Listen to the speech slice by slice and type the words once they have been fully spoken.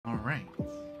All right,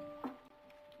 it's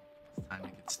time to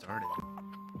get started.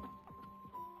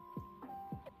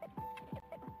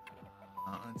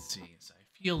 Let's see. So I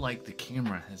feel like the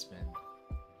camera has been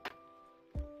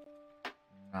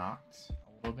knocked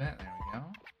a little bit. There we go.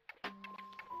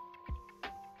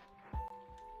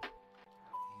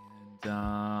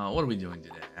 And what are we doing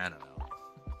today? I don't know.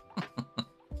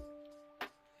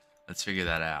 Let's figure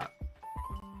that out.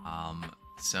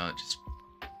 So just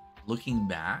looking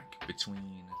back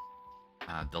between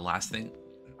the last thing,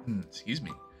 excuse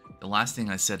me, the last thing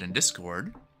I said in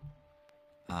Discord,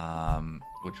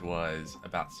 which was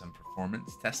about some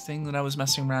performance testing that I was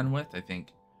messing around with, I think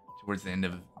towards the end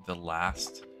of the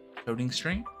last coding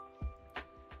stream.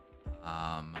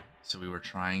 So we were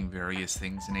trying various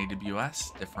things in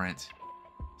AWS, different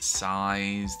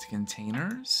sized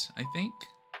containers, I think,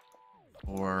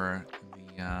 for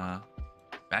the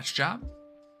batch job.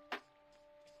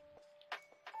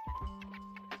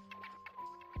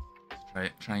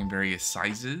 Trying various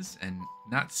sizes and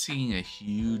not seeing a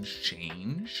huge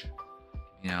change.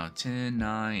 You know, 10,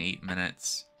 9, 8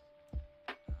 minutes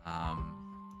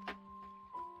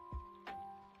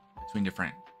between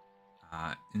different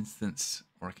instance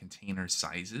or container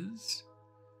sizes.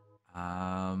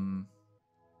 All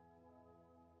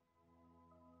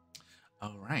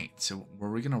right, so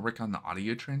were we gonna work on the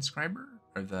audio transcriber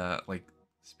or the like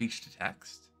speech to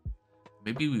text?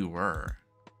 Maybe we were.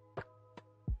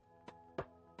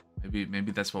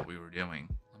 Maybe that's what we were doing.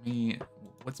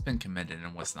 What's been committed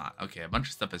and what's not? Okay, a bunch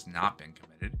of stuff has not been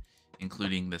committed,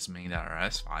 including this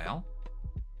main.rs file.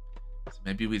 So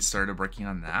maybe we started working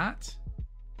on that.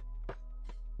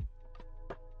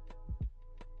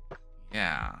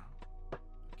 Yeah.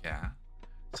 Okay.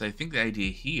 So I think the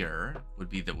idea here would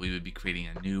be that we would be creating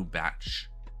a new batch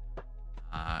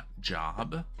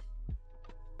job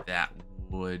that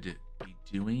would be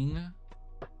doing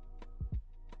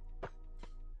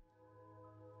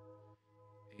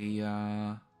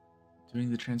doing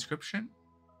the transcription.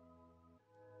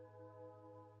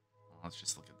 Well, let's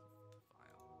just look at the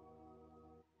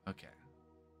file. Okay.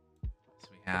 So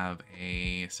we have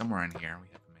somewhere in here we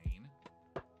have a main.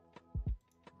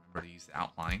 Remember to use the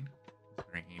outline. It's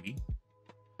very handy.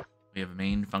 We have a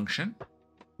main function.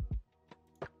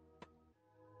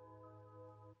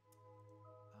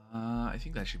 I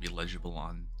think that should be legible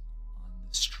on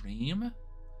the stream.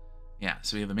 Yeah,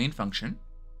 so we have a main function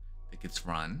that gets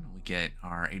run. We get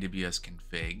our AWS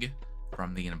config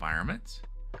from the environment.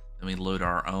 Then we load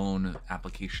our own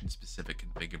application specific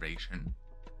configuration,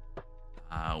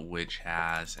 which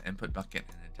has an input bucket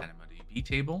and a DynamoDB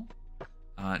table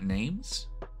names.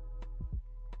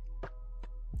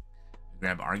 We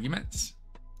grab arguments.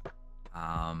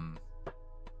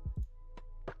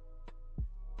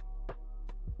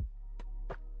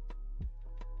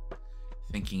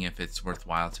 Thinking if it's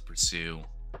worthwhile to pursue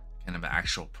kind of an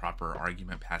actual proper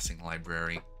argument passing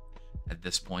library at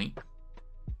this point.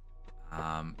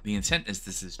 The intent is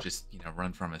this is just,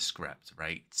 run from a script,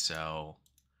 right? So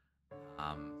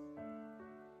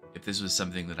if this was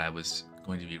something that I was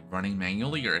going to be running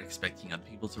manually or expecting other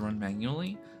people to run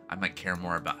manually, I might care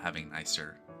more about having a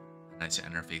nicer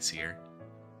interface here.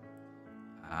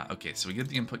 Okay, so we get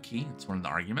the input key. It's one of the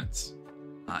arguments.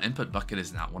 Input bucket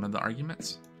is not one of the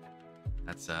arguments.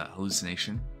 That's a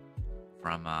hallucination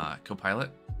from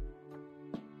Copilot.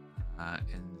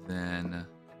 And then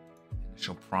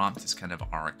initial prompt is kind of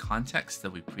our context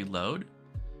that we preload.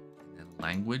 And then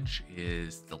language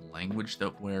is the language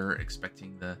that we're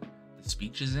expecting the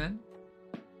speech is in.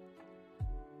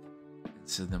 And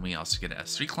so then we also get an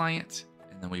S3 client,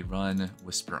 and then we run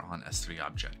Whisper on S3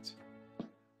 object.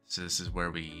 So this is where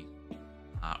we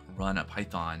run a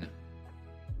Python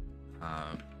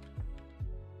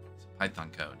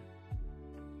code.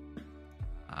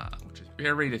 Which is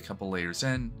buried a couple layers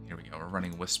in. Here we go. We're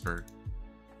running Whisper,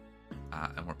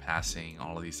 and we're passing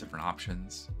all of these different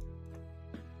options.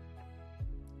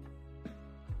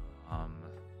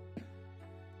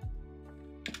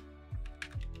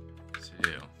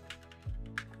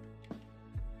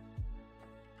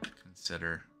 To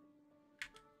consider,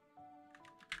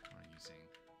 we're using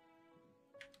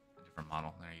a different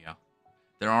model. There you go.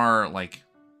 There are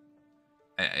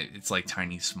it's like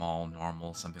tiny, small,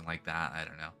 normal, something like that. I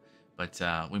don't know. But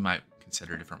we might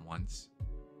consider different ones.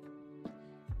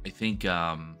 I think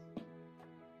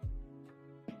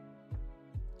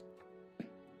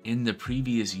in the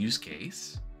previous use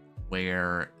case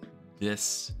where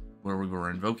we were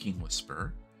invoking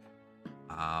Whisper,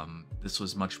 this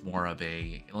was much more of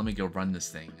a, let me go run this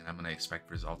thing and I'm going to expect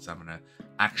results. I'm going to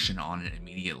action on it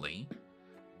immediately.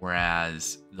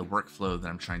 Whereas the workflow that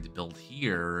I'm trying to build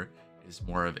here is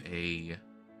more of a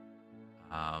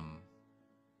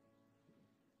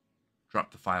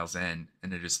drop the files in,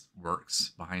 and it just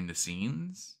works behind the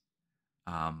scenes.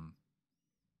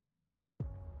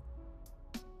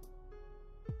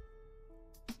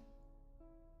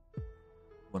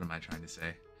 What am I trying to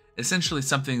say? Essentially,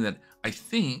 something that I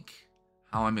think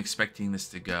how I'm expecting this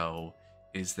to go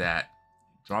is that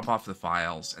drop off the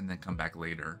files and then come back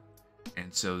later.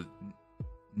 And so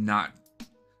I'm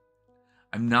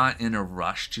not in a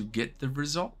rush to get the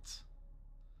result.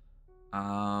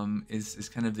 Is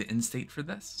kind of the end state for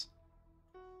this.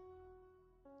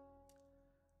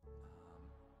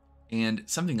 And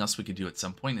something else we could do at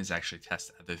some point is actually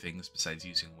test other things besides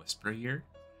using Whisper here.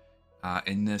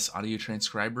 In this audio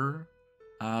transcriber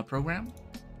program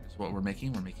is what we're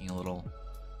making. We're making a little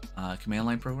command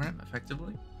line program,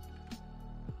 effectively.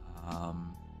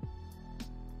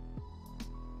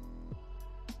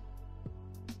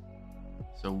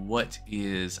 So what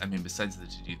is, I mean, besides the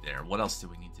to-do there, what else do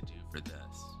we need to do for this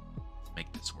to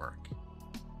make this work?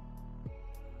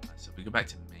 So if we go back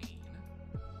to main,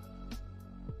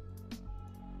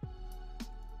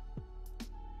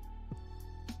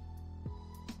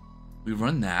 we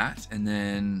run that, and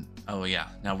then, oh yeah,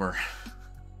 now we're,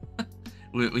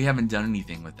 we haven't done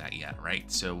anything with that yet,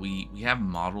 right? So we have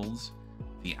modeled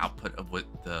the output of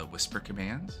what the Whisper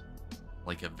command,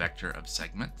 like a vector of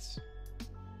segments,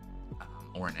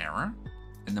 or an error,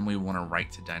 and then we want to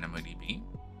write to DynamoDB.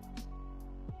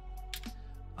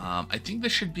 I think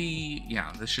this should be,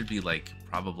 yeah, this should be like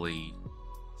probably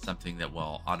something that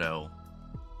will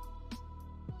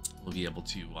be able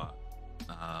to,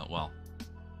 well,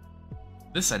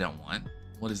 this I don't want.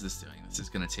 What is this doing? This is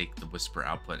going to take the Whisper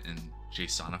output and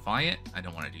JSONify it. I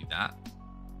don't want to do that.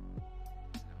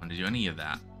 I don't want to do any of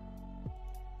that.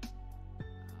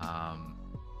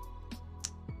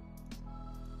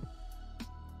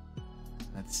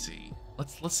 Let's see.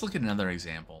 Let's look at another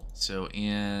example. So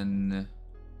in,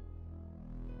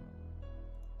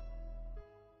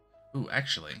 ooh,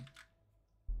 actually,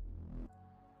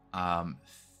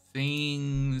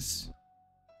 things,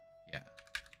 yeah,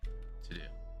 to do.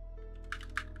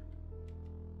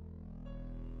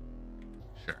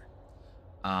 Sure.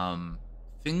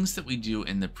 Things that we do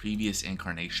in the previous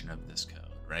incarnation of this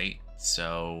code, right?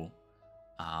 So,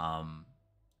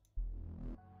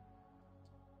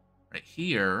 right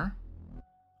here,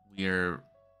 we're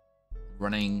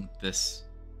running this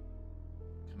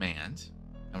command,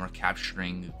 and we're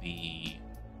capturing the,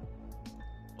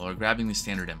 well, we're grabbing the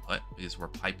standard input because we're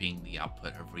piping the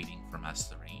output of reading from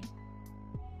S3.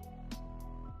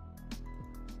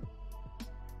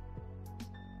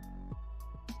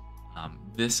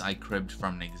 This I cribbed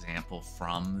from an example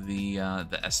from the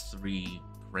S3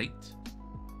 crate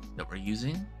that we're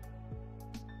using.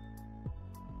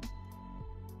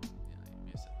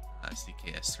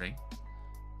 SDK S3,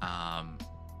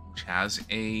 which has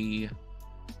a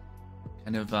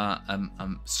kind of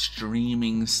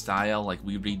streaming style, like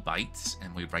we read bytes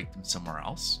and we write them somewhere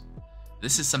else.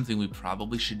 This is something we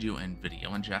probably should do in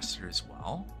video ingester as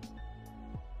well,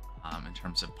 in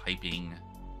terms of piping.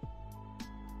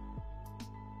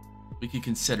 We could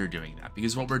consider doing that,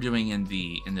 because what we're doing in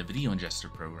the video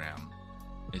ingester program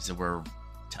is that we're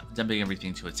dumping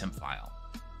everything to a temp file.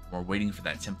 We're waiting for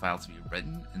that temp file to be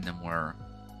written, and then we're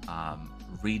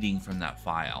reading from that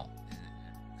file in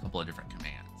a couple of different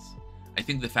commands. I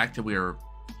think the fact that we're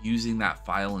using that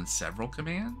file in several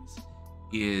commands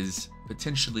is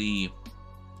potentially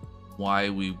why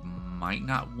we might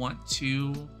not want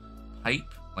to pipe,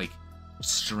 like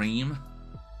stream.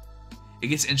 It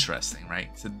gets interesting, right?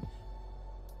 So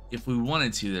if we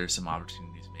wanted to, there's some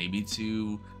opportunities maybe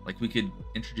to, like, we could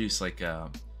introduce like a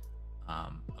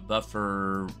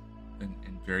buffer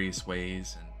in various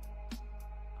ways, and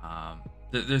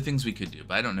there are things we could do,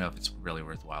 but I don't know if it's really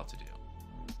worthwhile to do.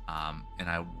 And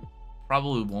I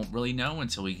probably won't really know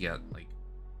until we get, like,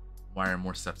 wire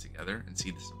more stuff together and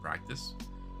see this in practice,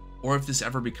 or if this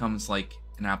ever becomes like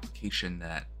an application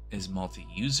that is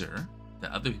multi-user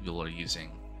that other people are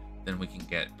using, then we can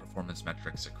get performance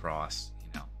metrics across,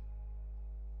 you know,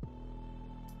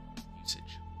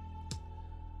 usage.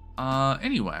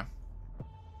 Anyway,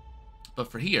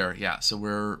 but for here, yeah, so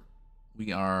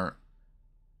we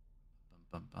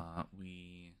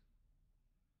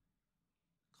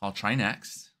call try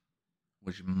next,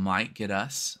 which might get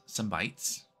us some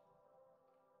bytes.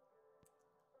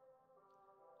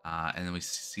 And then we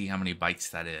see how many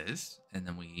bytes that is. And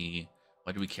then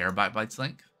why do we care about bytes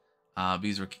length?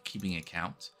 Because we're keeping a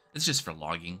count. It's just for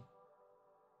logging.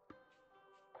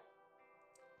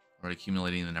 We're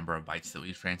accumulating the number of bytes that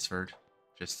we've transferred,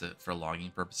 just for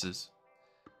logging purposes.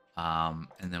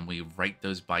 And then we write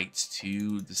those bytes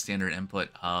to the standard input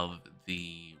of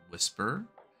the whisper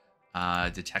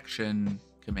detection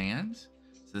command.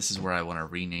 So this is where I want to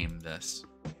rename this.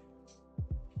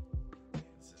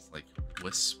 This is like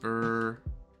whisper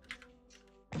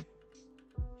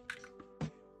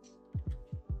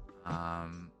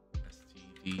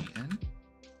stdn.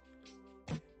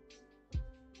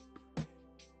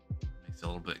 Makes it a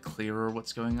little bit clearer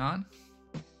what's going on.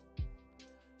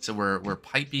 So we're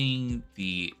piping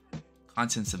the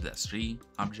contents of the S3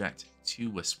 object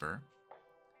to whisper,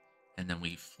 and then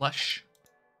we flush.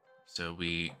 So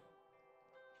we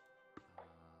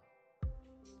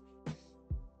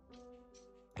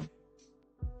so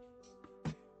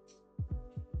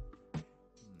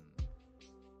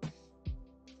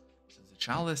the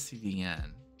child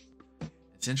stdn.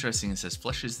 It's interesting. It says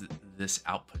flushes this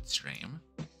output stream.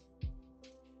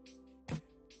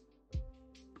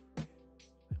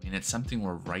 And it's something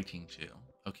we're writing to.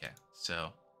 Okay,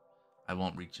 so I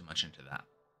won't read too much into that.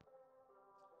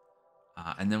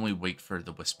 And then we wait for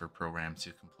the whisper program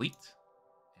to complete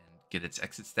and get its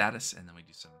exit status, and then we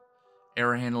do some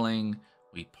error handling.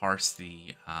 We parse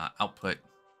the output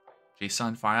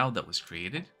JSON file that was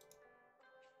created,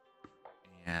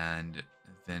 and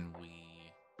then we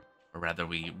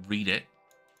read it,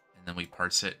 and then we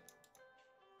parse it,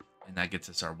 and that gets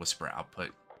us our whisper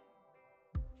output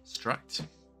struct.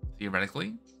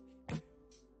 Theoretically,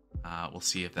 we'll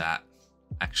see if that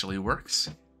actually works.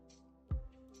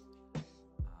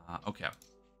 Okay.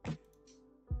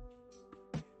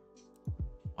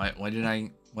 Why did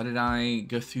I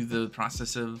go through the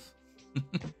process of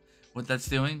what that's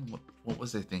doing? What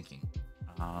was I thinking?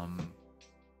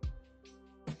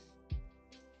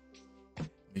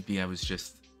 Maybe I was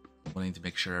just wanting to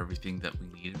make sure everything that we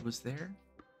needed was there.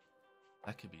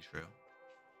 That could be true.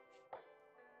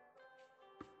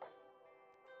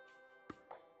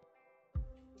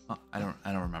 I don't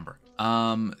remember.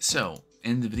 So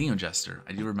in the video ingester,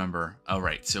 I do remember. Oh,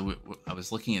 right. So I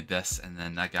was looking at this, and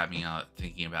then that got me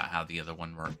thinking about how the other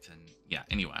one worked. And yeah,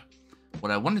 anyway, what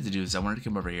I wanted to do is I wanted to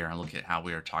come over here and look at how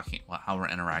we are talking, how we're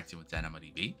interacting with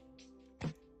DynamoDB.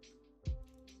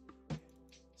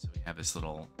 So we have this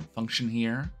little function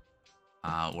here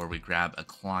where we grab a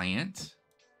client,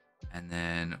 and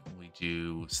then we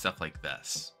do stuff like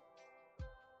this.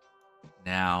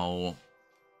 Now,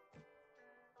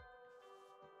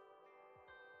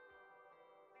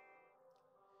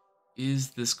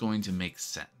 is this going to make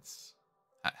sense?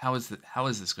 How is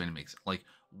this going to make sense? Like,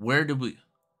 where do we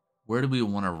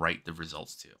want to write the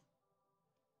results to?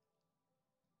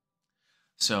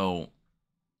 So,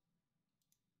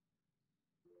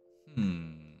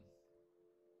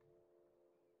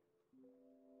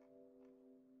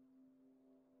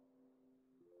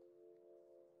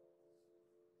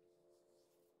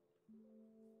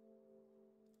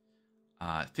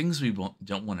 things we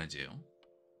don't want to do.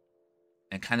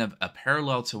 And kind of a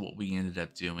parallel to what we ended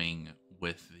up doing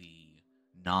with the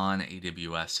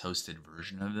non-AWS hosted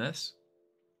version of this.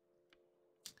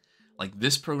 Like,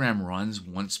 this program runs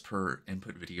once per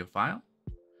input video file,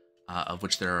 of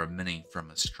which there are many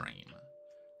from a stream.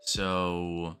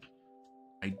 So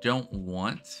I don't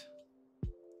want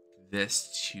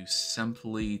this to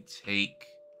simply take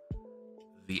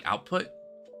the output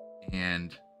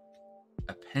and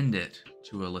append it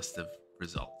to a list of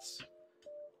results.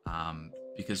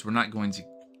 Because we're not going to,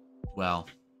 well,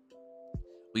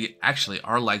 we actually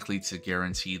are likely to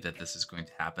guarantee that this is going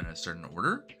to happen in a certain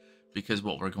order, because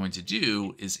what we're going to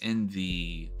do is in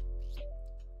the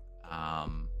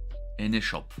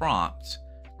initial prompt,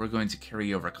 we're going to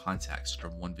carry over context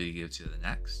from one video to the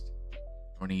next.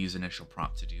 We're going to use initial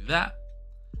prompt to do that.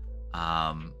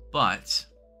 But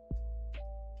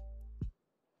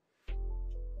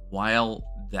while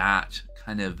that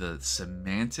kind of the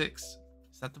semantics,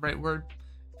 is that the right word?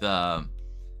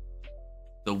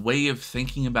 The way of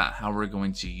thinking about how we're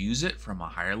going to use it from a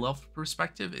higher level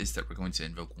perspective is that we're going to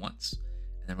invoke once,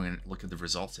 and then we're going to look at the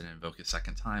results and invoke a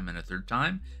second time and a third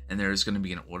time, and there's going to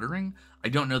be an ordering. I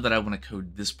don't know that I want to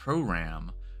code this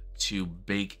program to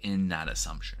bake in that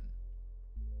assumption,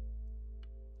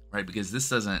 right? Because this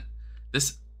doesn't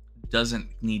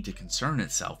need to concern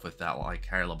itself with that like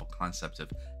higher level concept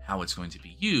of how it's going to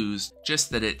be used,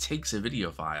 just that it takes a video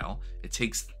file, it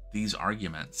takes these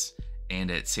arguments,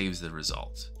 and it saves the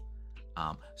result.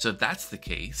 So if that's the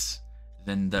case,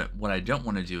 then what I don't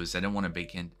want to do is I don't want to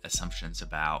bake in assumptions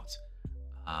about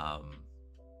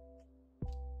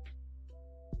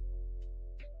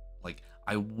like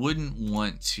I wouldn't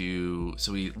want to.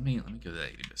 So let me go to the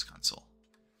AWS console.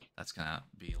 That's gonna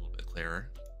be a little bit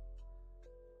clearer.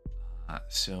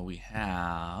 So we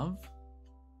have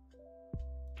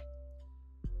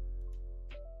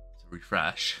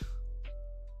refresh,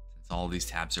 since all these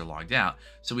tabs are logged out.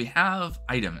 So we have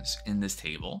items in this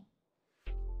table,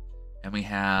 and we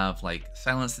have like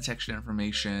silence detection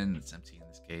information, it's empty in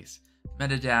this case,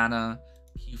 metadata,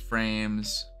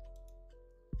 keyframes.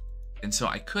 And so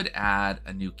I could add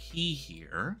a new key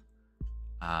here,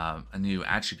 a new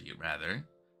attribute rather,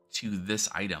 to this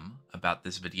item about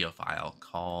this video file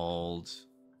called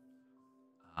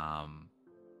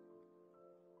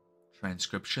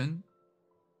transcription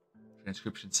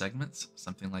segments,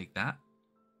 something like that.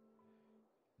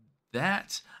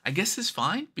 That, I guess, is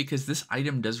fine because this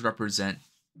item does represent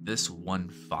this one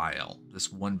file,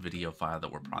 this one video file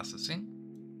that we're processing.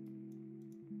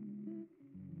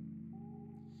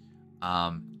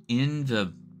 In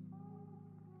the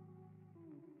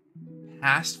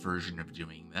past version of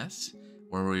doing this,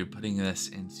 where we were putting this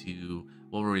into,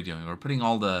 what were we doing? We're putting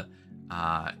all the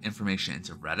information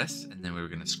into Redis, and then we were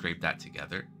going to scrape that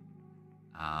together.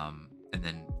 And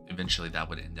then eventually that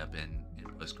would end up in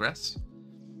Postgres.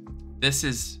 This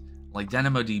is like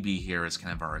DynamoDB here is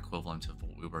kind of our equivalent of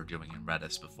what we were doing in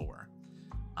Redis before.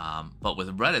 But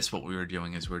with Redis, what we were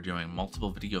doing is we were doing multiple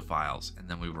video files, and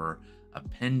then we were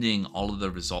appending all of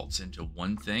the results into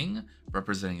one thing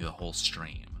representing the whole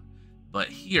stream. But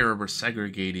here we're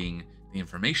segregating the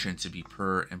information to be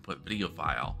per input video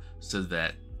file, so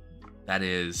that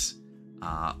is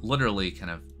literally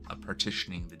kind of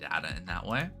partitioning the data in that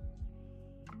way.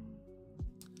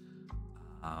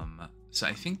 So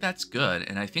I think that's good,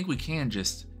 and I think we can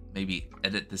just maybe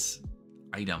edit this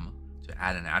item to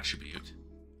add an attribute.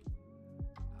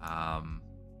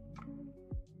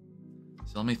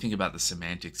 So let me think about the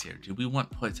semantics here. Do we want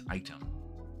put item?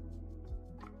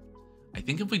 I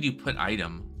think if we do put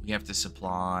item, we have to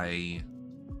supply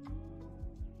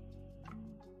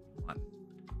one.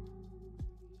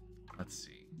 Let's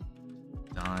see.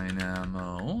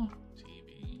 DynamoDB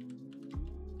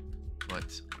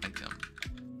put item.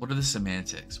 What are the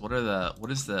semantics? What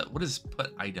does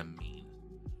put item mean?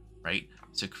 Right?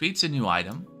 So it creates a new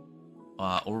item,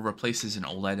 or replaces an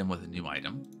old item with a new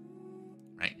item.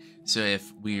 Right? So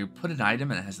if we put an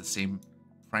item and it has the same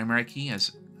primary key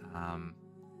as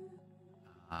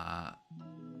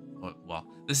well,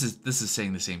 this is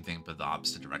saying the same thing but the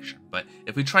opposite direction. But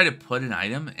if we try to put an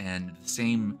item and the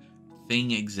same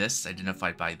thing exists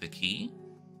identified by the key,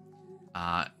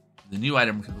 the new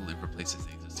item completely replaces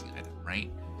the existing item,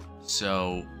 right?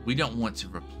 So we don't want to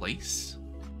replace,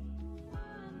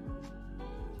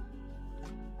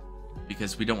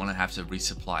 because we don't want to have to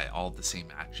resupply all the same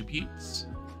attributes.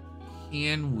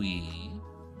 Can we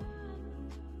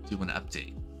do an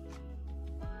update?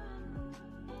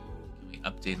 Can we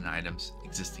update an item's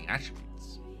existing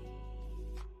attributes?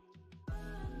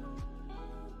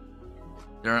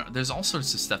 There's all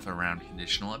sorts of stuff around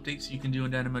conditional updates you can do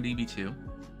in DynamoDB too,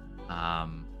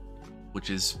 which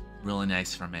is really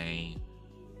nice from a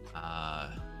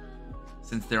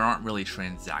since there aren't really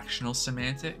transactional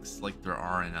semantics like there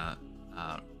are in a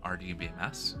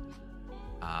RDBMS.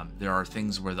 There are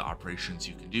things where the operations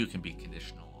you can do can be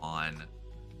conditional on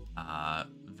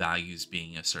values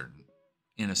being in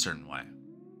a certain way,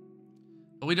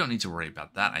 but we don't need to worry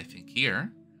about that. I think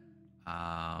here.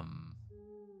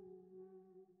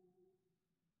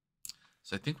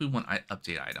 So I think we want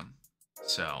update item.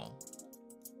 So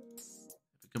if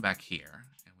we go back here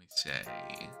and we say,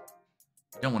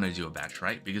 we don't want to do a batch,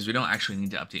 right? Because we don't actually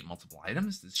need to update multiple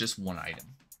items. It's just one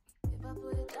item.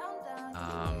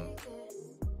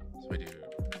 So we do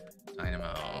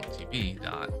DynamoDB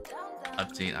dot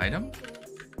update item.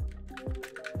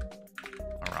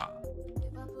 Hurrah.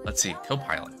 Let's see,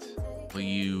 Copilot. Will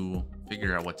you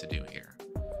figure out what to do here?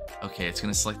 Okay, it's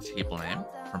going to select the table name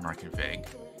from our config.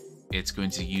 It's going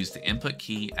to use the input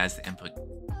key as the input.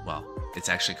 Well, it's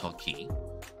actually called key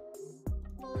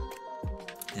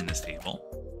in this table.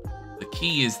 The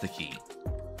key is the key.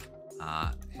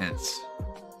 Hence,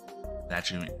 the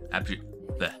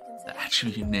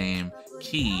attribute name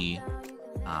key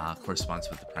corresponds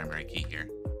with the primary key here.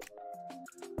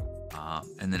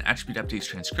 And then attribute updates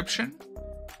transcription.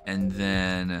 And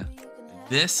then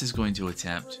this is going to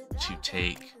attempt to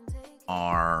take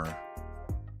our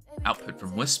output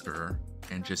from Whisper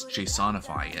and just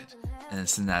JSONify it and then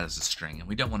send that as a string. And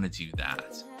we don't want to do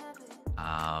that.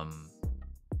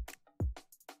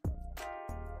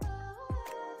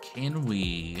 Can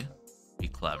we be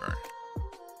clever?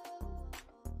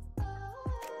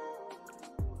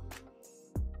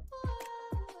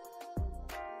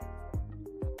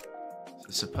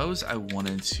 So suppose I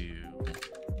wanted to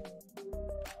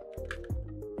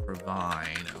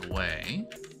provide a way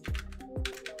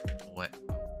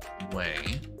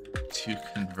to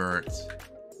convert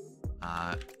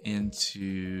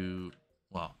into,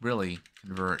 well, really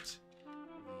convert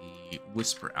the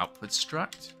whisper output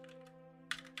struct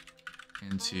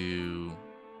into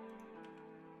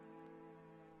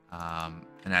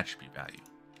an attribute value.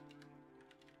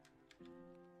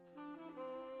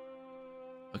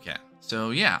 Okay,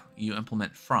 so yeah, you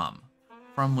implement from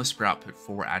whisper output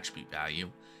for attribute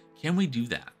value. Can we do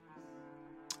that?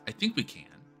 I think we can.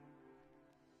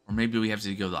 Or maybe we have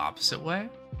to go the opposite way.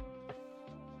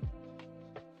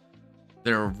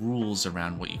 There are rules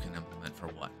around what you can implement for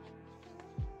what.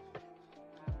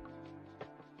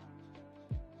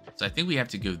 So I think we have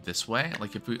to go this way.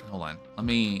 Like if we, hold on, let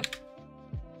me.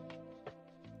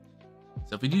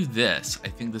 So if we do this, I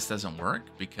think this doesn't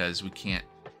work because we can't.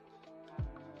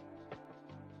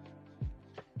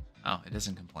 Oh, it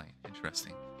doesn't complain.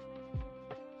 Interesting.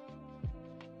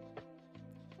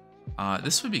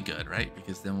 This would be good, right?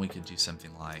 Because then we could do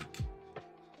something like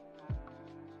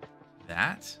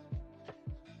that.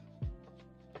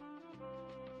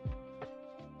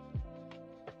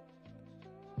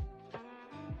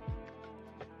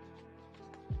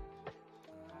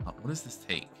 What does this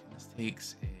take? This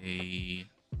takes a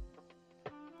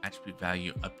attribute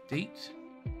value update.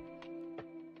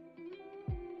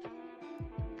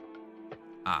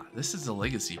 This is a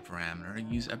legacy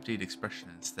parameter. Use update expression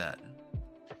instead.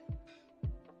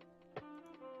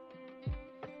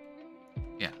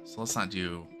 Yeah, so let's not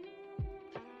do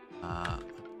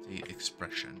update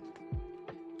expression.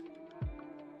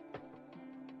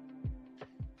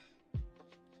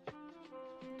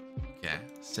 Okay,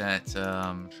 set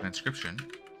transcription.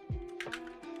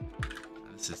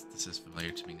 This is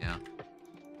familiar to me now.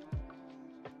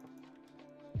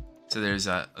 So there's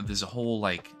a whole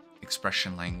like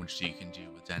expression language that you can do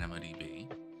with DynamoDB,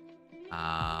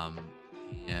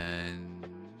 and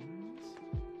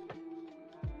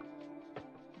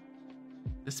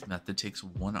this method takes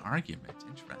one argument.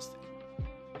 Interesting.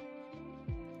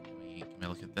 Can we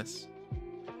look at this?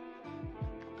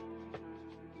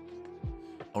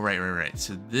 Oh, right.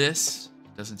 So this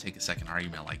doesn't take a second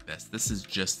argument like this. This is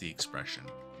just the expression.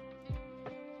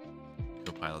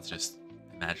 Copilot's just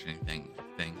imagining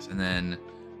things, and then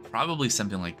probably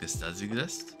something like this does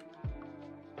exist.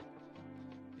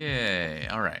 Yay!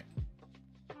 All right.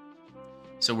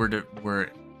 So we're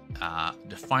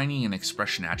defining an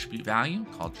expression attribute value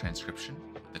called transcription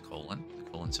with the colon. The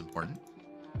colon's important,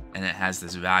 and it has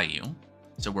this value.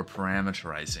 So we're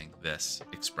parameterizing this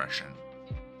expression,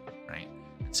 right?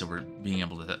 And so we're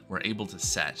able to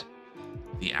set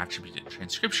the attributed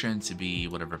transcription to be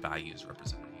whatever value is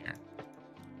represented here.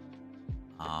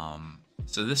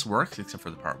 So this works, except for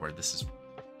the part where this is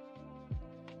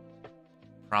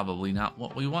probably not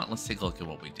what we want. Let's take a look at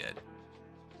what we did.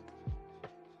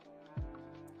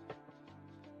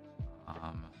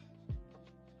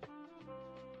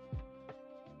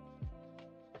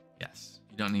 Yes,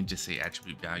 you don't need to say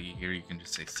attribute value here. You can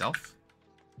just say self.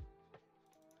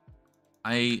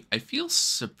 I feel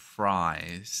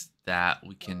surprised that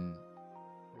we can.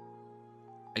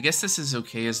 I guess this is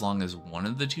okay as long as one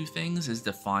of the two things is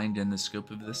defined in the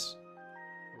scope of this.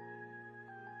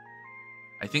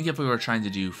 I think if we were trying to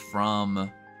do from,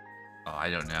 oh, I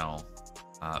don't know,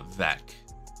 vec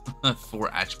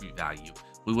for attribute value,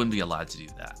 we wouldn't be allowed to do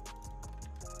that.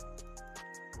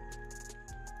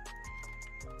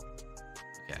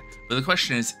 Okay, but the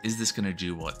question is this going to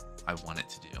do what I want it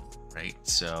to do, right?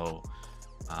 So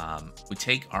we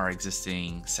take our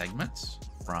existing segments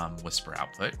from whisper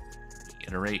output, we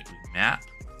iterate, we map,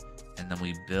 and then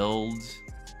we build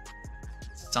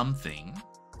something.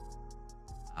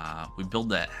 We build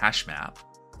that hash map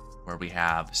where we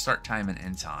have start time and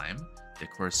end time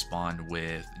that correspond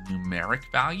with numeric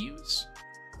values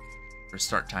for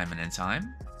start time and end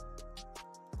time.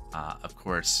 Of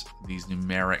course, these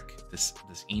numeric, this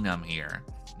enum here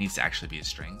needs to actually be a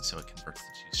string, so it converts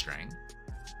to string.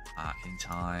 In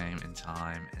time, and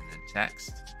then text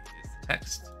is the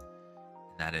text,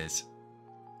 and that is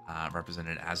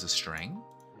represented as a string.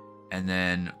 And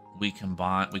then we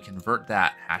convert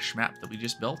that hash map that we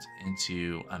just built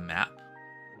into a map,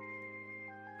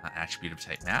 attribute of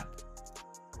type map.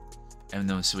 And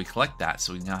then so we collect that,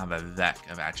 so we now have a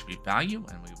vec of attribute value,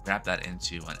 and we wrap that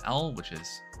into an L, which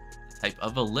is the type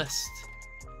of a list,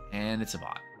 and it's a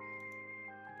bot.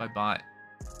 By bot.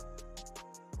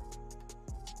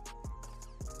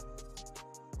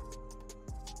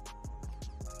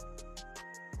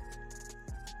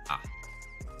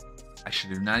 I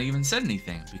should have not even said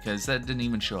anything because that didn't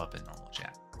even show up in normal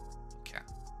chat. Okay,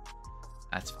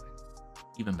 that's fine.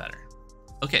 Even better.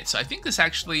 Okay, so I think this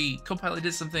actually, Copilot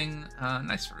did something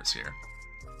nice for us here.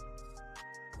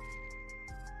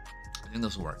 I think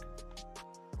this will work.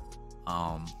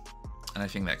 And I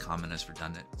think that comment is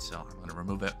redundant, so I'm going to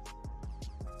remove it.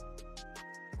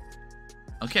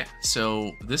 Okay,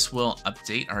 so this will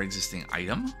update our existing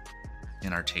item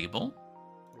in our table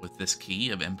with this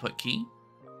key of input key.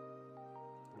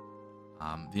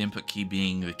 The input key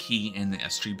being the key in the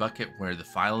S3 bucket where the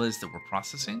file is that we're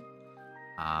processing,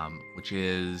 which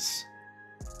is,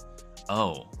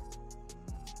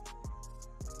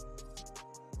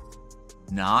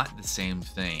 not the same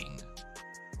thing.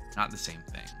 Not the same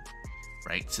thing,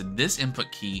 right? So this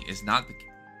input key is not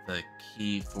the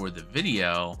key for the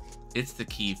video, it's the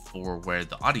key for where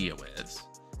the audio is,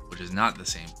 which is not the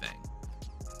same thing,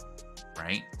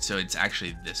 right? So it's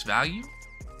actually this value.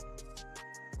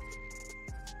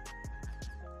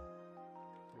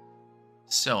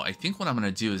 So I think what I'm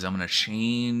going to do is I'm going to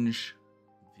change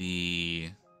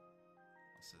the,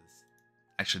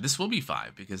 actually this will be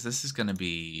 5 because this is going to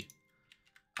be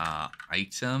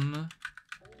item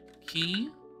key,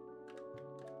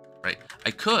 right?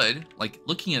 I could, like,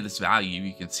 looking at this value,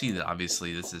 you can see that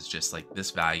obviously this is just like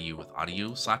this value with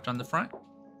audio slapped on the front,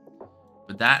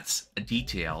 but that's a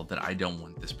detail that I don't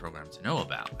want this program to know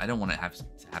about. I don't want to have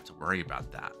to worry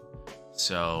about that.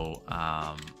 So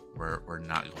we're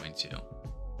not going to.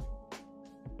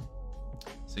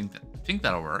 So I think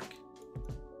that'll work.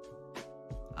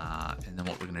 And then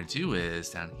what we're going to do is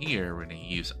down here, we're going to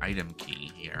use item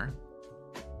key here.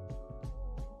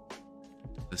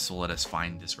 This will let us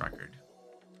find this record.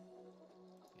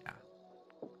 Yeah.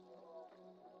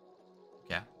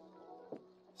 Okay.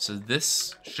 So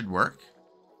this should work.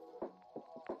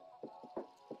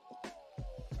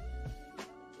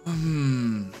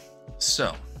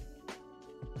 So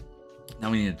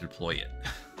now we need to deploy it.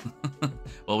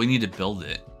 Well, we need to build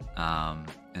it.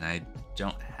 And I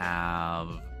don't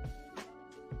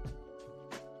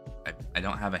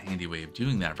have a handy way of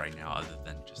doing that right now other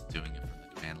than just doing it from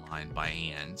the command line by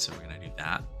hand. So we're going to do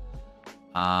that.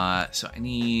 So I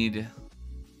need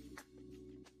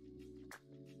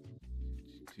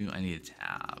a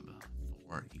tab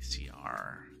for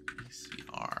ECR.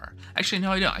 Actually,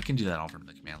 no, I don't. I can do that all from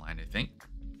the command line, I think.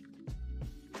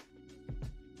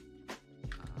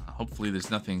 Hopefully there's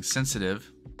nothing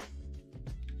sensitive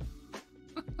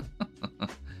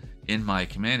in my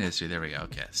command history. There we go.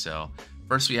 Okay, so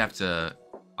first we have to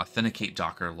authenticate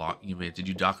Docker log. We have to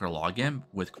do Docker login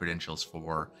with credentials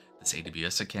for this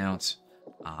AWS account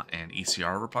and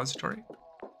ECR repository.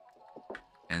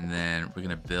 And then we're going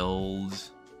to build.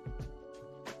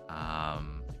 We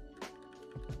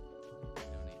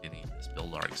don't need any of this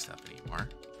build arg stuff anymore.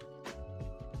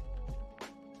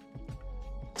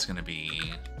 It's going to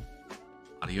be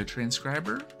audio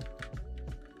transcriber.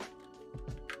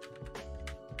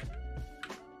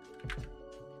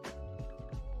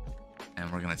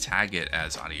 And we're going to tag it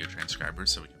as audio transcriber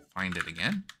so we can find it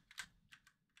again.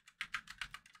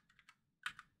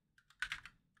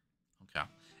 Okay.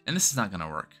 And this is not going to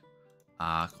work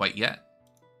quite yet.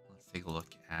 Let's take a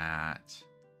look at,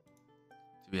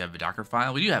 do we have a Docker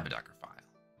file? We do have a Docker file.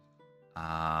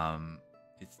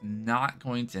 It's not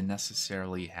going to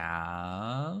necessarily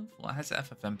have, well, it has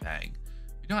FFmpeg.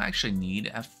 We don't actually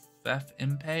need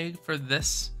FFmpeg for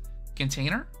this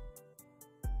container.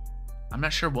 I'm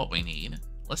not sure what we need.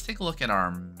 Let's take a look at our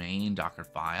main Docker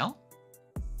file.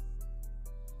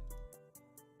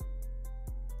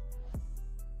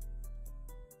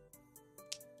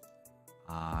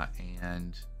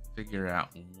 And figure out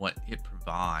what it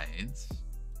provides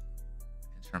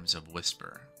in terms of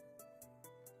Whisper.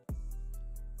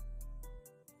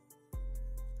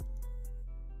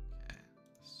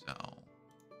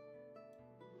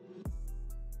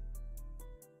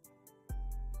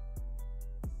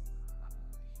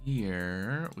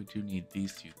 Here, we do need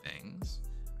these two things.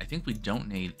 I think we don't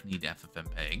need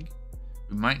FFmpeg.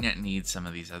 We might not need some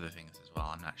of these other things as well.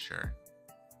 I'm not sure.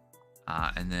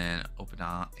 And then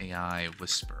OpenAI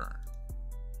Whisper.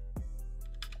 There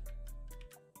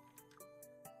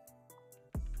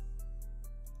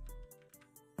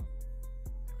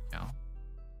we go.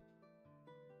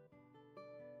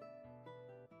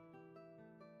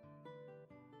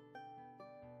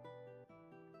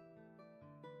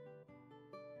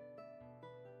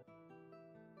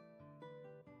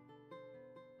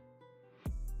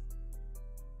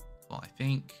 Well, I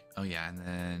think, oh yeah, and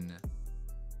then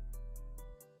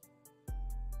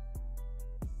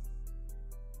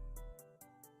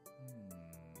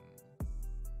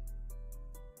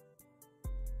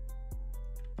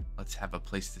let's have a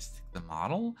place to stick the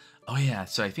model. Oh yeah,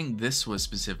 so I think this was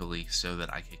specifically so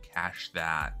that I could cache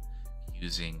that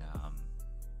using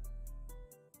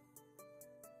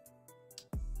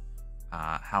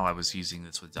how I was using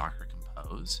this with Docker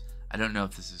Compose. I don't know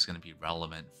if this is going to be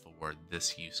relevant for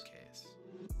this use case.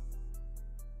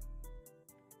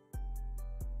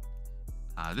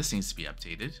 This needs to be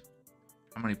updated.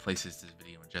 How many places does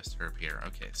video ingester appear?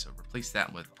 Okay, so replace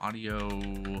that with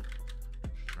audio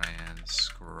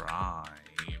transcriber.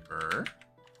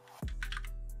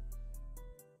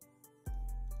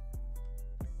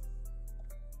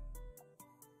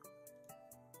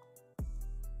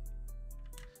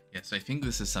 Yeah, so I think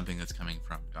this is something that's coming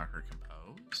from Docker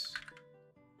Compose.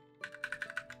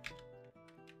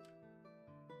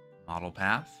 Model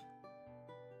path.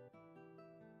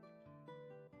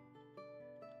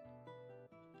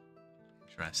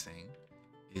 Interesting.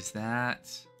 Is that,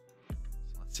 so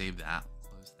let's save that,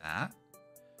 close that.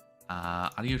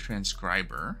 Audio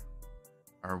transcriber.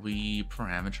 Are we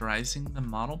parameterizing the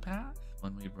model path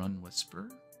when we run Whisper?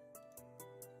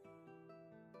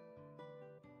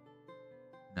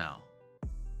 No.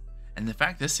 And the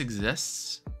fact this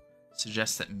exists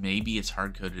suggests that maybe it's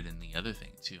hard-coded in the other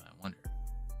thing too, I wonder.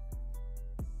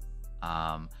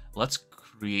 Let's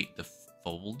create the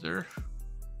folder,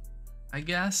 I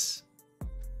guess.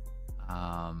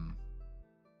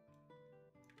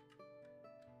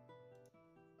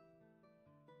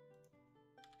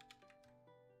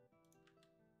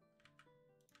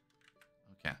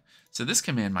 Okay, so this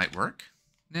command might work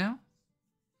now,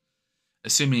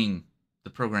 assuming the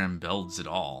program builds it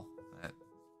all.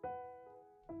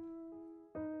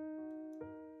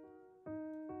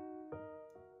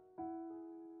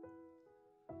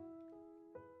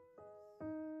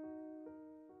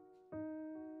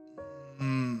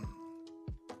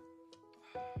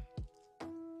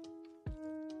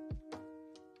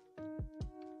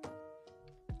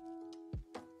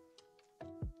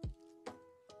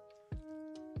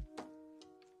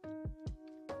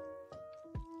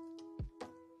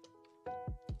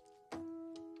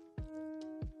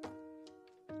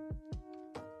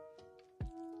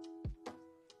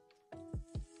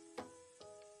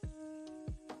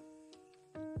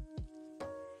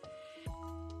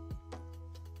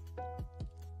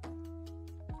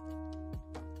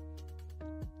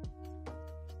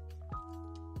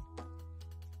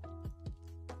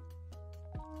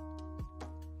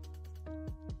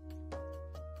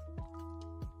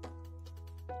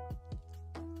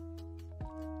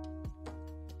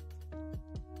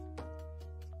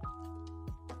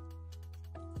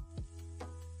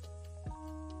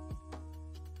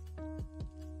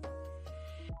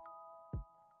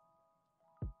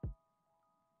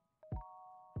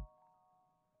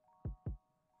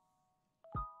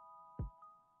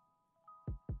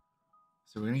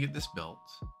 So we're gonna get this built,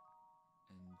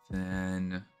 and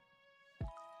then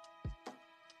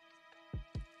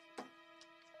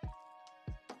I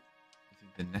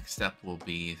think the next step will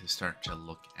be to start to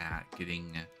look at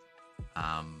getting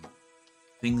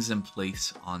things in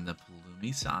place on the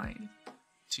Pulumi side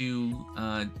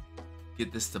to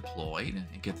get this deployed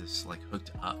and get this like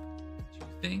hooked up to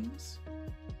things.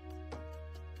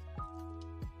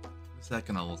 What's that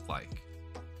gonna look like?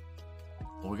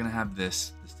 Well, we're gonna have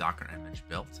this Docker image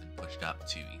built and pushed up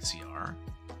to ECR.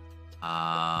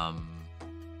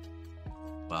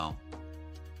 Well,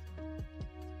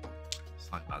 let's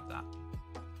talk about that.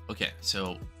 Okay,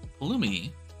 so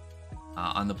Pulumi,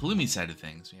 on the Pulumi side of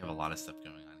things, we have a lot of stuff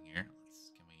going on here.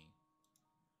 Can we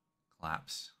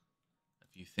collapse a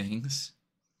few things?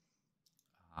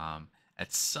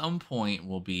 At some point,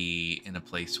 we'll be in a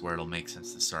place where it'll make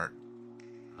sense to start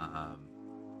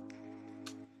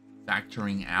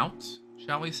factoring out,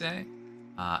 shall we say,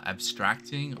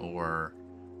 abstracting or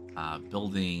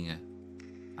building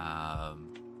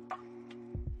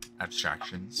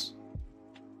abstractions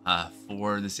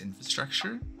for this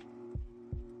infrastructure.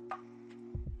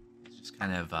 It's just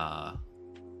kind of a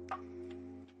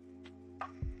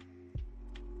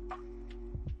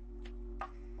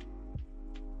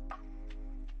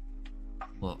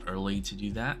little early to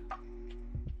do that.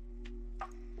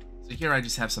 So here I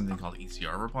just have something called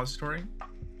ECR repository,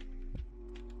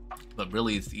 but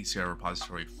really it's the ECR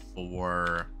repository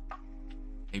for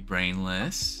a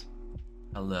brainless.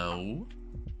 Hello.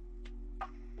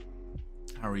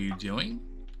 How are you doing?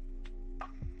 Okay,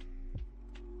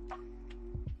 so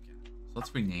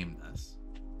let's rename this.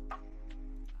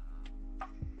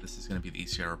 This is going to be the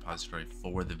ECR repository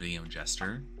for the video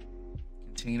ingester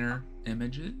container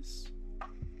images.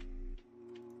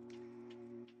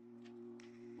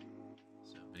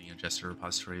 Ingester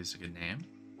repository is a good name.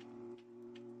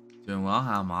 Doing well,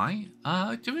 how am I?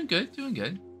 Doing good, doing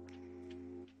good.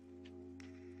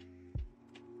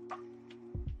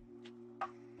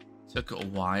 Took a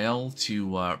while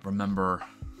to remember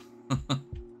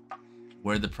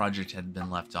where the project had been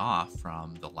left off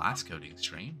from the last coding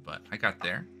stream, but I got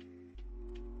there.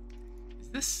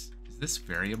 Is this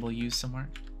variable used somewhere?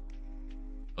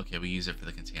 Okay, we use it for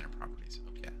the container properties.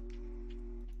 Okay.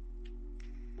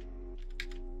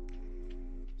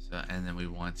 So, and then we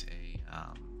want a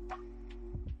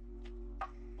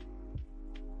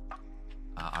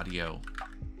audio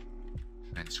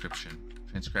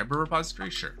transcriber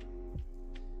repository. Sure.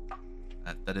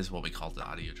 That is what we call the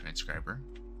audio transcriber.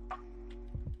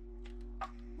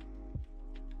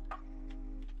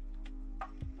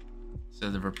 So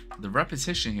the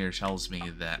repetition here tells me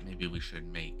that maybe we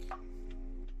should make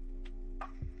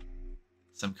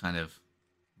some kind of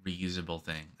reusable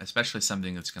thing, especially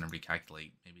something that's going to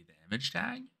recalculate maybe the image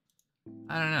tag.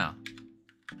 I don't know.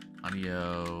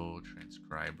 Audio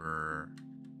transcriber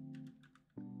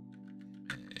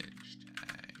image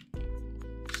tag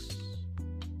equals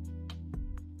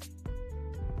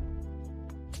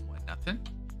what? Nothing.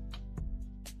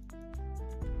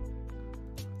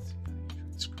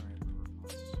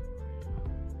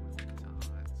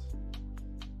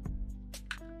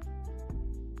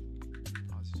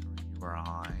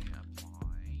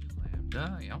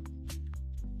 Yep.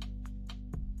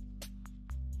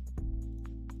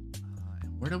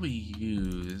 And where do we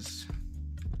use?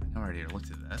 I know I already looked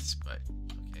at this, but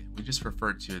okay, we just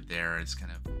referred to it there as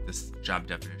kind of this job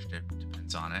definition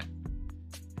depends on it.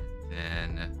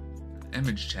 And then for the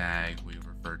image tag, we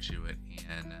refer to it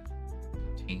in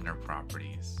container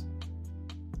properties.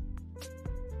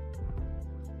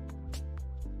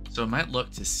 So I might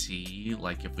look to see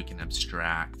like if we can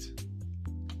abstract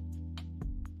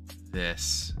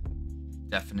this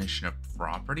definition of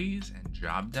properties and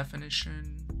job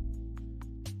definition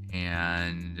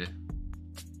and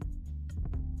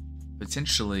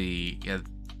potentially, yeah.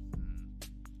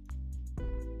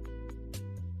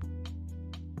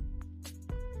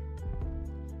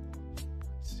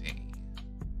 Let's see.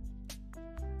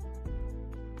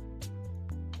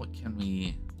 What can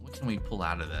we pull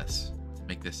out of this to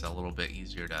make this a little bit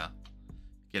easier to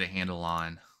get a handle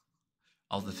on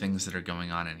all the things that are going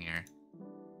on in here?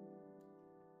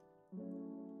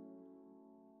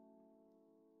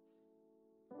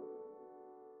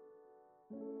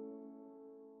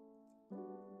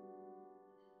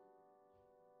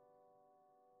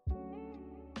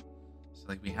 So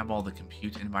like we have all the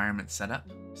compute environment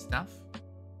setup stuff.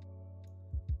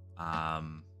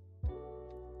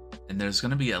 And there's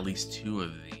going to be at least 2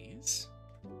 of these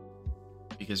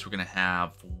because we're going to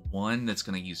have one that's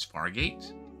going to use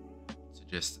Fargate.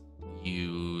 Just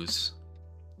use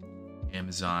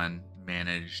Amazon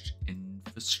managed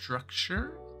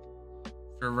infrastructure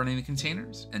for running the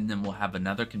containers. And then we'll have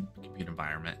another compute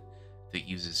environment that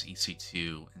uses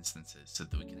EC2 instances so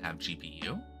that we can have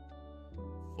GPU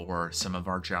for some of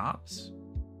our jobs.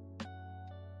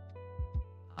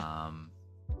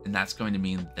 And that's going to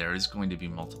mean there is going to be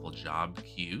multiple job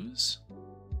queues.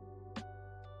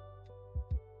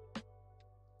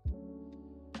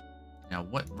 Now,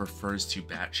 what refers to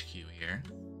batch queue here?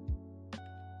 So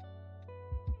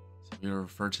we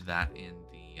refer to that in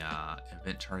the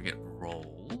event target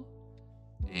role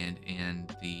and in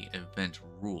the event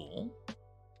rule.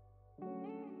 And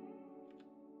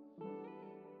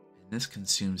this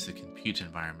consumes the compute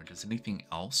environment. Does anything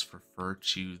else refer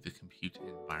to the compute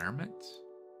environment?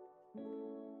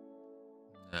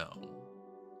 No.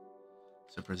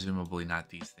 So presumably not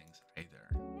these things either.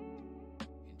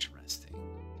 Interesting.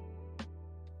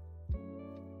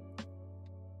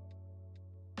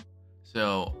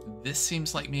 So this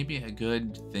seems like maybe a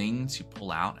good thing to pull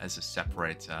out as a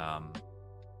separate, I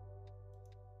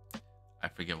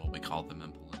forget what we call them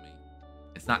in Pulumi.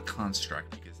 It's not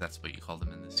construct because that's what you call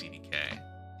them in the CDK.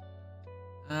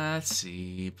 Let's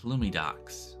see, Pulumi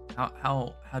docs.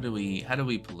 How do we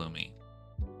Pulumi?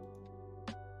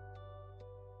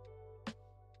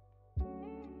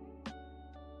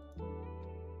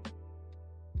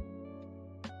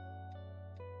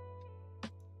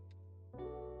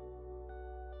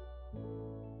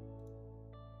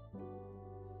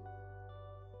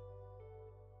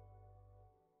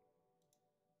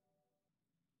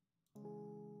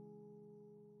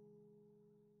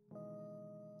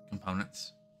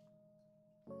 Components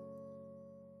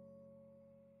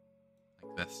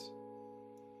like this.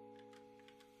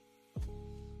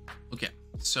 Okay,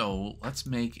 so let's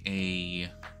make a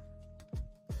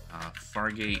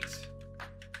Fargate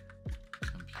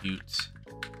compute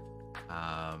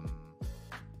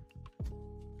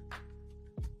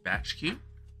batch queue.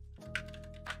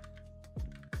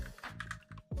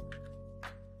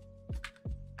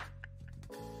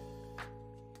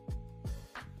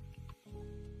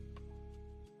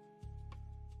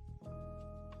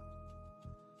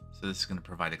 this is going to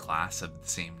provide a class of the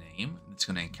same name. It's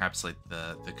going to encapsulate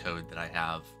the code that I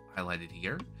have highlighted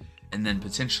here. And then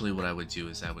potentially what I would do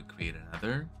is I would create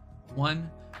another one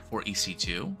for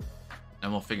EC2.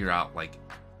 And we'll figure out, like,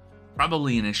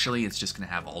 probably initially it's just going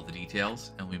to have all the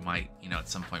details. And we might, you know, at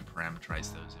some point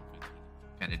parameterize those if we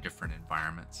need kind of different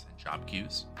environments and job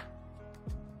queues.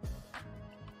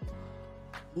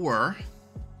 Or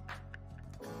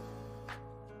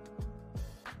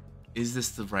is this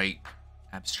the right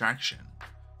abstraction?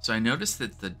 So I noticed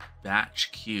that the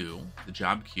batch queue, the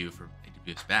job queue for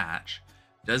AWS batch,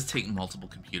 does take multiple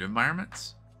compute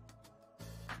environments.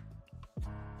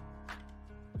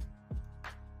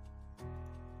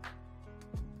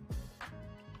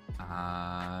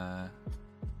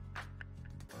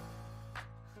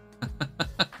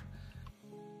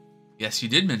 Yes, you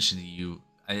did mention that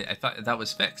I thought that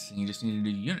was fixed and you just needed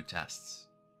to do unit tests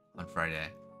on Friday.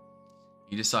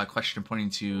 You just saw a question pointing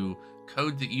to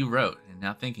code that you wrote and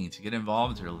now thinking to get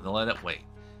involved or let it wait.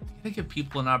 You gotta give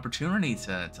people an opportunity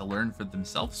to learn for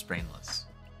themselves brainless.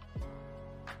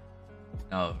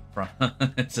 No,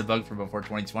 it's a bug from before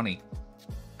 2020.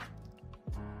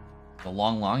 A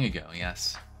long ago,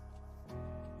 yes.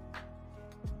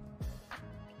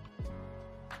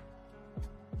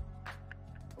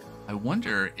 I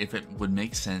wonder if it would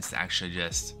make sense to actually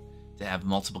just to have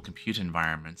multiple compute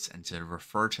environments and to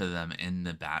refer to them in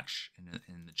the batch,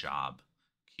 in the job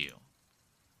queue.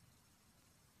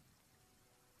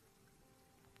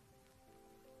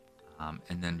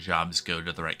 And then jobs go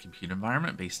to the right compute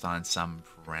environment based on some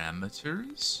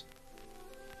parameters.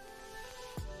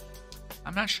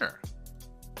 I'm not sure.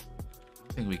 I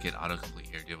don't think we get autocomplete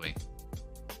here, do we?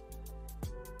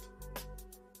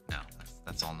 No,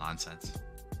 that's all nonsense.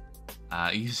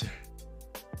 A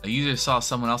user saw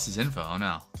someone else's info. Oh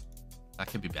no, that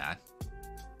could be bad.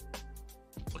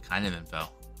 What kind of info?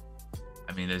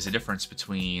 I mean, there's a difference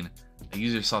between a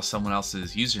user saw someone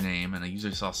else's username and a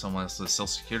user saw someone else's social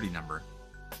security number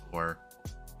or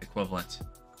equivalent.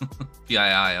 PII,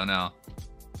 oh no.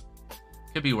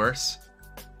 Could be worse.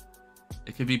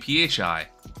 It could be PHI.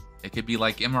 It could be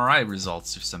like MRI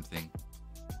results or something.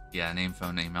 Yeah, name,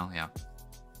 phone, email, yeah.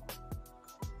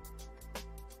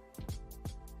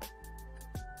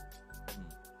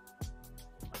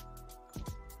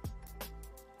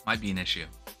 Might be an issue.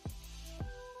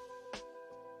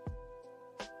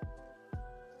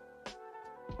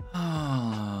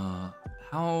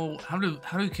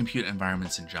 How do compute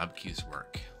environments and job queues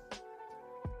work?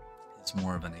 It's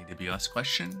more of an AWS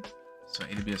question. So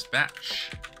AWS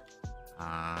batch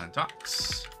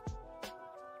docs.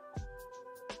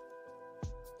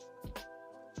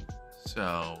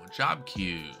 So job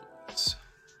queues.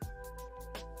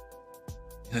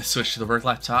 Gonna switch to the work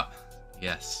laptop?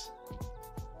 Yes.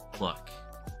 Look,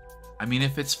 I mean,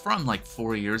 if it's from like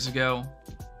 4 years ago,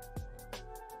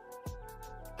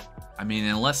 I mean,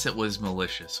 unless it was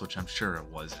malicious, which I'm sure it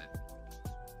wasn't.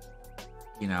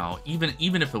 You know, even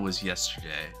if it was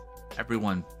yesterday,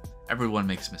 everyone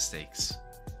makes mistakes.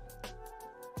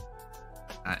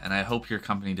 And I hope your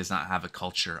company does not have a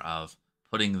culture of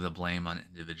putting the blame on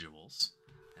individuals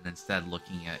and instead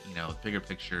looking at, you know, bigger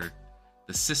picture,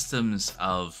 the systems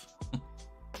of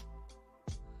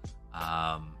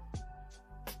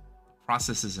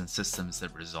processes and systems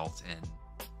that result in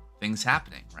things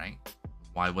happening, right?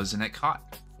 Why wasn't it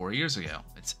caught 4 years ago,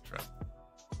 etc.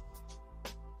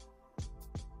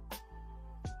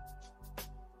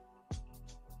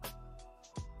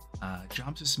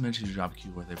 Jobs are submitted to the job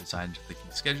queue where they reside until they can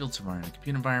be scheduled to run in a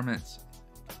compute environment.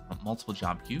 Multiple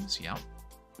job queues, yeah.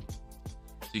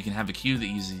 So you can have a queue that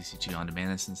uses EC2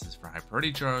 on-demand instances for high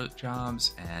priority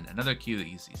jobs, and another queue that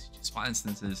uses EC2 spot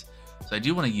instances. So I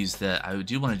do want to use that. I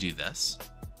do want to do this.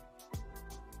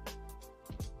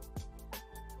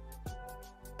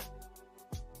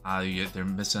 They're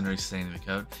misunderstanding the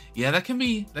code. Yeah, that can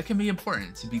be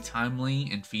important to be timely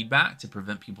in feedback to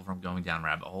prevent people from going down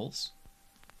rabbit holes.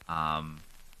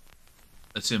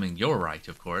 Assuming you're right,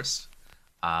 of course.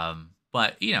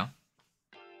 But you know,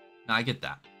 no, I get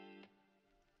that.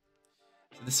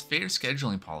 So this fair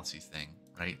scheduling policy thing,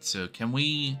 right? So can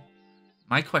we?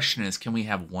 My question is, can we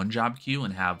have one job queue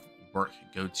and have work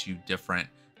go to different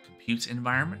compute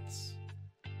environments?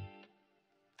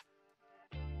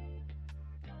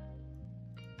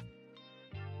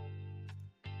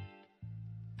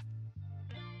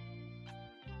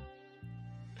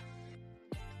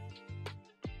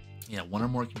 Yeah, one or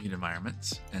more compute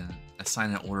environments and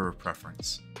assign an order of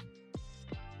preference.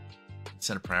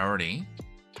 Set a priority.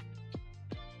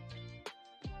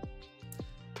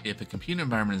 If a compute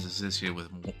environment is associated with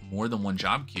more than one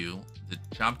job queue, the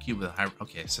job queue with a high...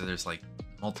 Okay, so there's like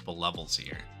multiple levels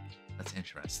here. That's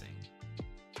interesting.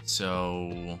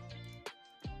 So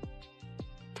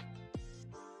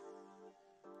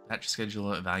batch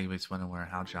schedule evaluates when and where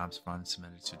how jobs run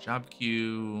submitted to job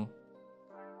queue.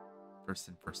 First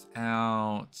in, first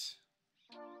out.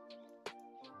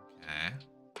 Okay.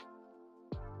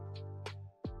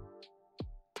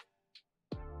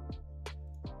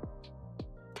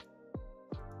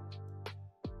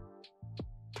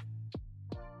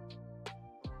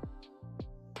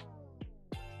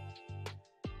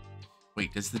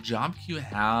 Wait, does the job queue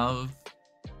have...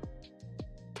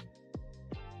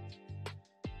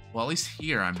 Well, at least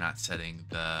here I'm not setting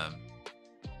the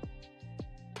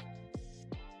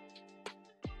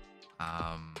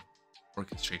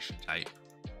orchestration type.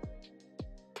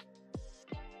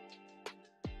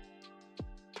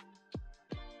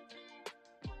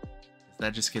 Does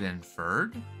that just get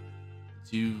inferred?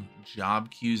 Do job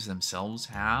queues themselves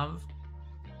have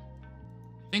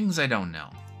things I don't know?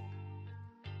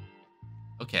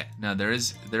 Okay, no, there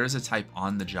is a type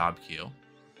on the job queue.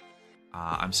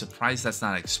 I'm surprised that's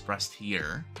not expressed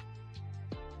here.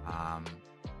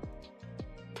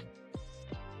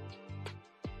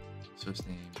 Source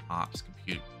name, ops,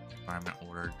 compute, environment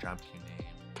order, job queue name,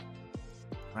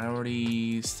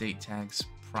 priority, state tags,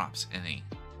 props, any.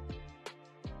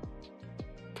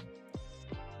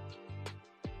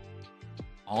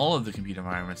 All of the compute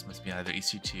environments must be either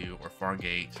EC2 or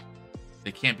Fargate.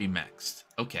 They can't be mixed.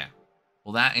 Okay.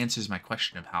 Well, that answers my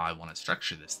question of how I want to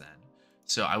structure this then.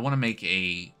 So I want to make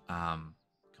a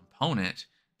component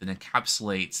that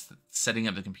encapsulates setting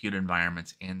up the compute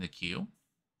environments and the queue,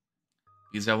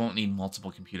 because I won't need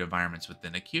multiple compute environments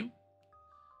within a queue.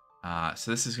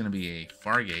 So this is going to be a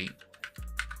Fargate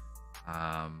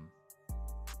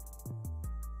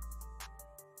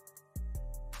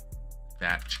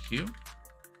batch queue.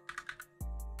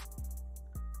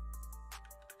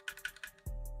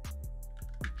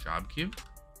 Job queue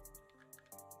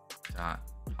dot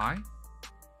pi.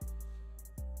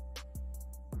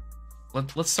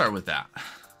 Let's start with that.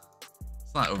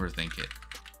 Let's not overthink it.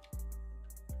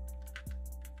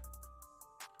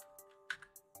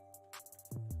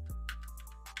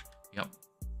 Yep.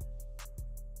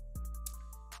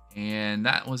 And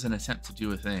that was an attempt to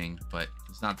do a thing, but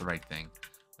it's not the right thing.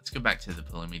 Let's go back to the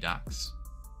Pulumi docs.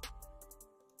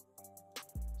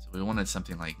 So we wanted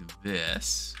something like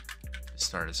this to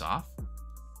start us off.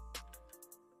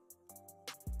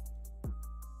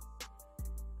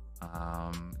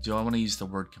 Do I want to use the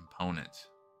word component?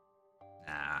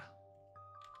 Nah.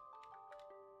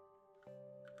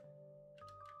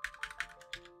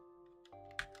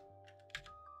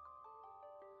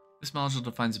 This module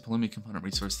defines a Pulumi component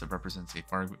resource that represents a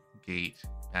Fargate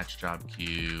batch job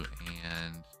queue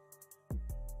and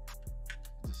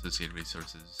associated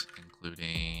resources,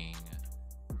 including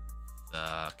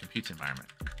the compute environment.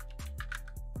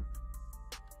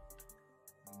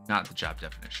 Not the job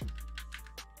definition.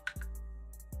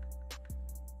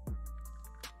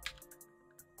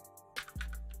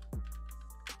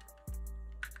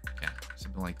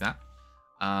 Something like that.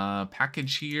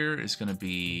 Package here is going to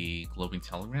be Globing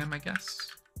Telegram, I guess.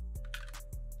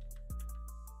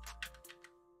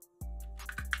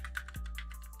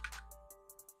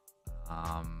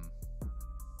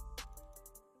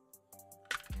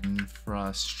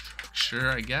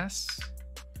 Infrastructure, I guess.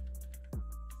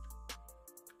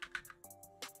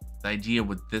 The idea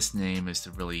with this name is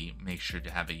to really make sure to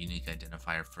have a unique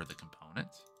identifier for the component.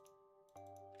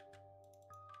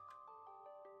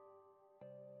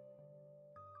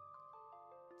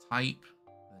 Type,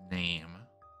 the name,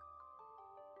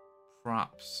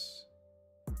 props.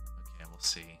 Okay, we'll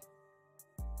see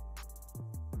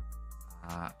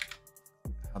how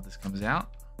this comes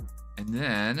out. And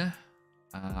then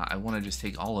I want to just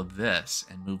take all of this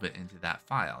and move it into that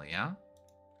file, yeah?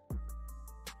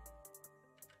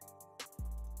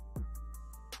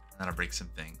 That'll break some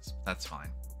things, but that's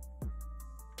fine.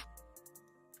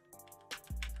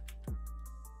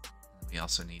 We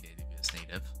also need AWS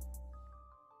native.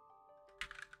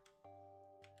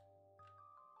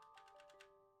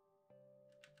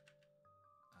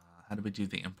 How do we do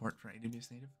the import for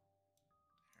AWS native?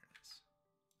 There it is.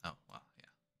 Oh, well, yeah.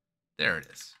 There it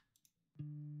is.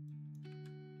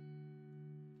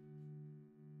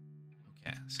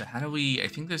 Okay, so how do we, I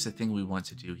think there's a thing we want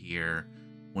to do here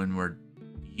when we're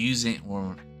using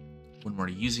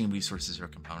resources or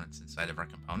components inside of our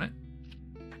component.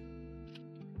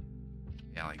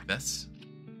 Yeah, like this.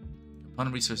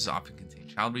 Component resources often contain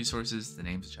child resources. The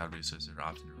names of child resources are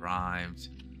often derived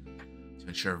to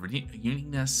ensure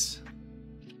uniqueness.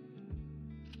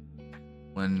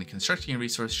 When constructing a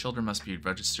resource, children must be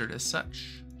registered as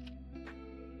such.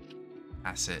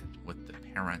 pass it with the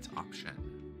parent option,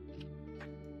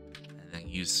 and then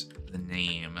use the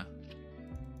name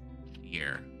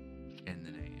here in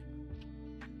the name.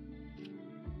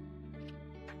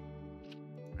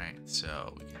 Right,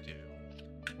 so we can do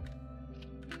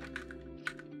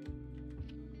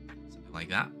something like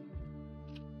that,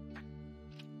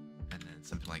 and then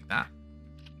something like that.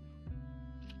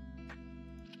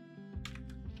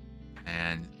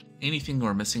 And anything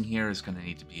we're missing here is going to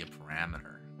need to be a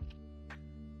parameter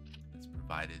that's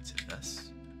provided to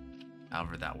this.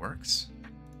 However that works,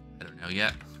 I don't know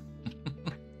yet.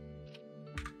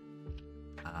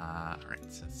 All right,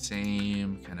 so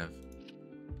same kind of.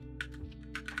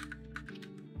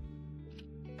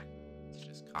 Let's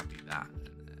just copy that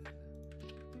and then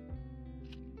do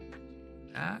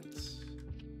that.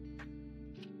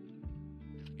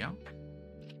 There we go.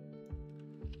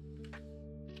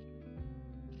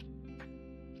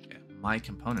 My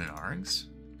component args.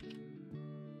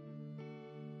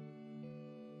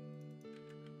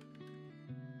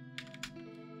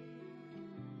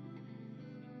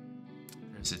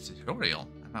 There's a tutorial.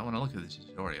 I might want to look at the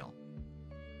tutorial.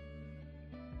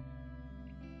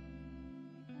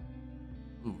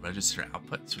 Ooh, register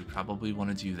output. So we probably want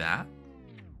to do that.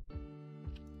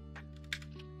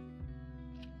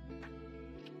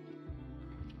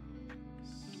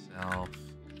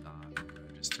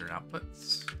 Self.register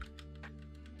outputs.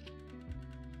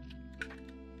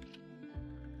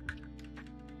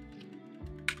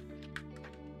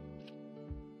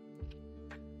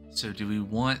 So do we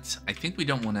want, I think we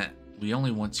don't want to, we only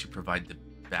want to provide the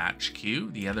batch queue.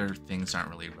 The other things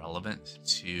aren't really relevant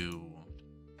to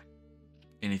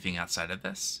anything outside of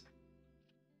this.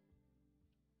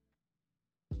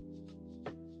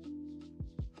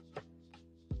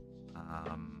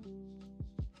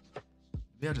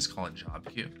 Maybe I'll just call it job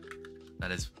queue. That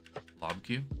is blob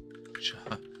queue.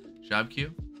 Job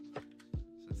queue.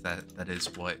 Since that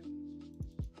is what.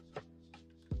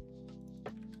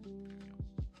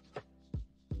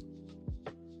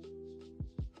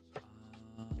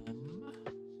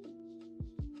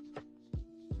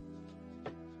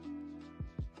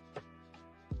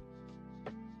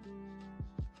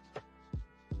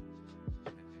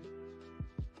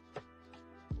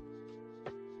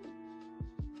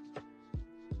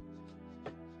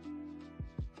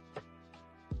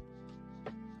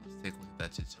 Take a look at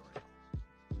that tutorial.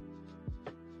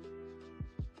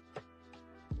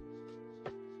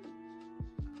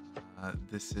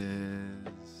 This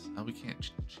is... Oh, we can't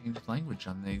change language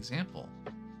on the example.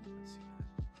 Let's see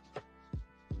that.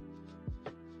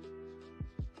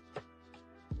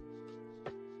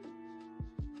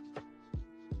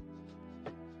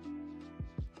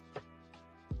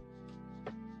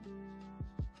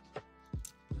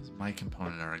 There's my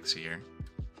component args here.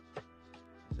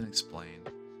 Doesn't explain.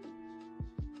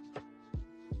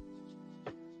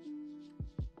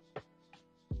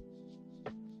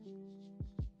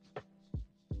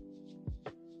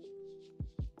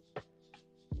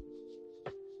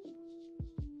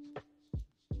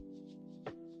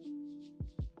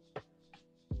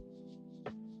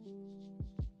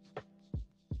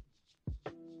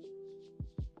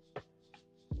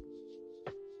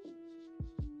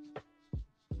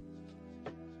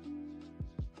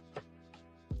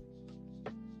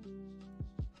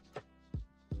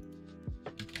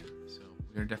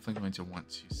 We're definitely going to want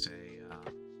to say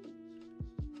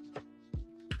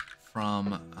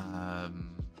from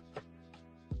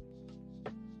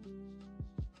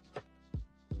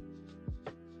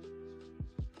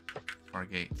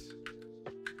Fargate.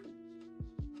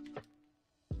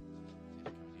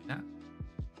 Can we do that?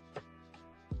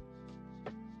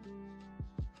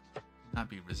 Not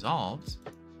be resolved.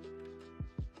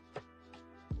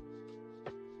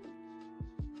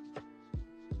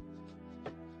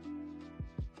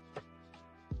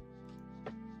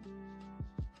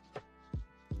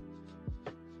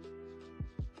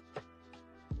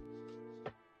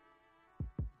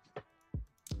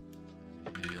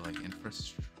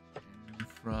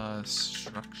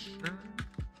 Infrastructure.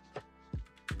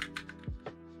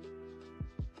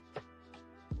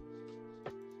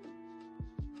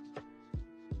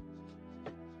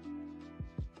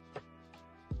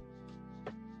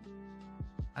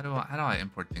 How do I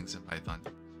import things in Python?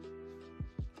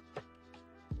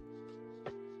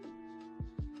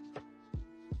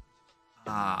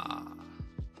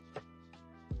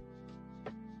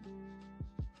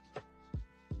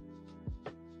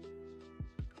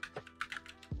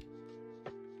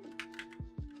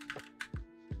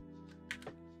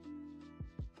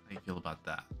 Feel about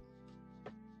that.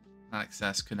 Not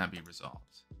access could not be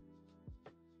resolved.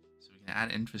 So we can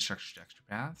add infrastructure to extra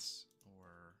paths,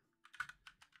 or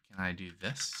Can I do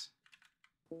this?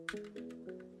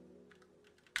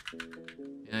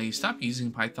 You know, you stop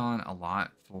using Python a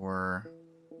lot for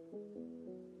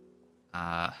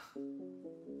a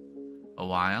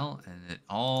while, and it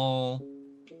all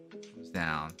comes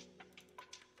down.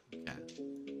 Okay.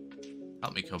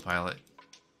 Help me, Copilot.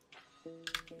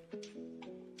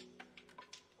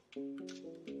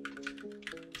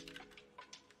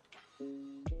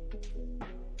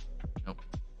 Nope.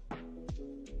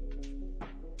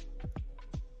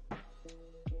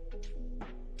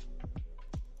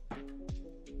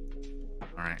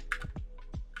 All right.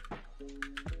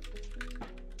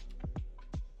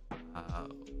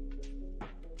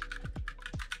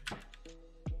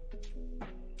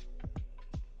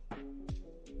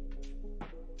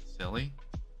 Silly.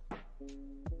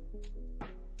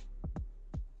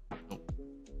 Oh,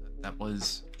 that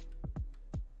was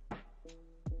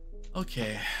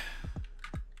okay.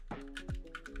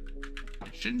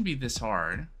 It shouldn't be this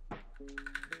hard.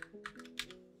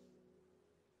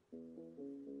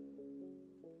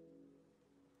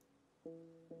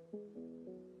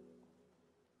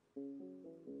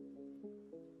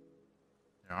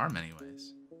 There are many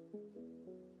ways.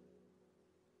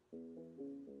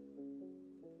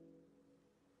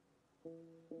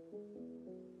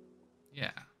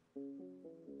 Yeah.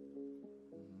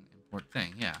 Import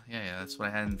thing. Yeah, that's what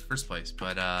I had in the first place,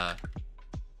 but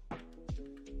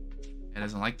it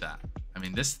doesn't like that. I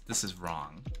mean, this is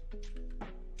wrong.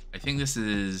 I think this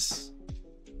is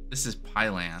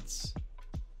Pylance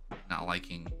not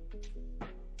liking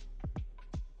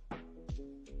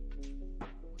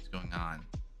what's going on.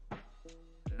 I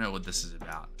don't know what this is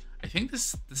about. I think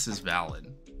this is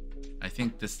valid. I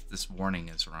think this warning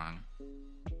is wrong.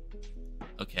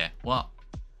 Okay, well,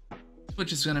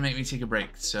 Twitch is gonna make me take a break,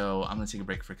 so I'm gonna take a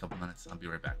break for a couple minutes. I'll be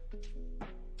right back.